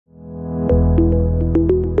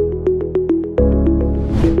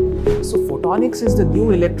So photonics is the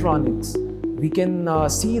new electronics. We can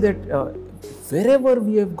see that wherever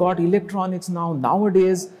we have got electronics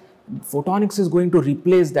nowadays, photonics is going to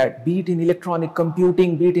replace that, be it in electronic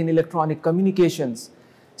computing, be it in electronic communications.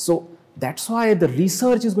 So that's why the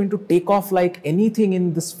research is going to take off like anything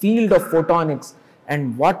in this field of photonics.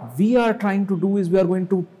 And what we are trying to do is we are going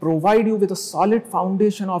to provide you with a solid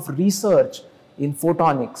foundation of research in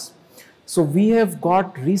photonics. So we have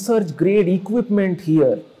got research grade equipment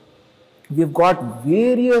here. We've got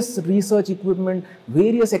various research equipment,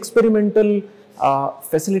 various experimental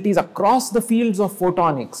facilities across the fields of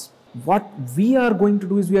photonics. What we are going to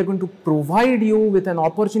do is we are going to provide you with an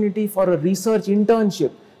opportunity for a research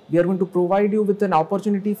internship. We are going to provide you with an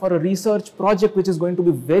opportunity for a research project which is going to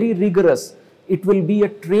be very rigorous. It will be a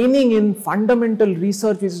training in fundamental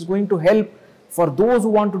research which is going to help for those who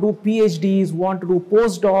want to do PhDs, who want to do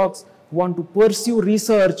postdocs, who want to pursue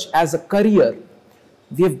research as a career.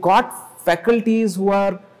 We have got faculties who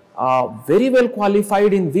are very well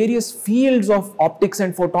qualified in various fields of optics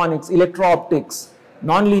and photonics, electro-optics,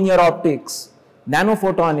 nonlinear optics,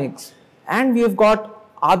 nanophotonics, and we have got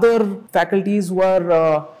other faculties who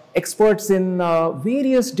are experts in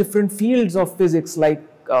various different fields of physics like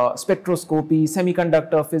spectroscopy,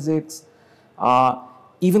 semiconductor physics,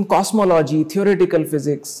 even cosmology, theoretical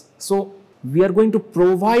physics. So we are going to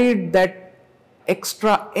provide that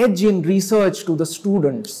extra edge in research to the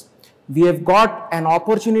students. We have got an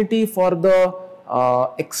opportunity for the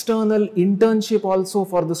external internship also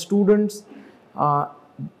for the students.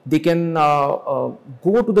 They can go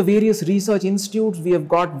to the various research institutes. We have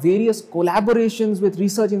got various collaborations with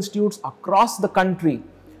research institutes across the country,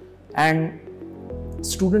 and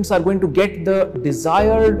students are going to get the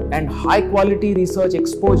desired and high quality research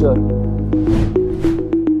exposure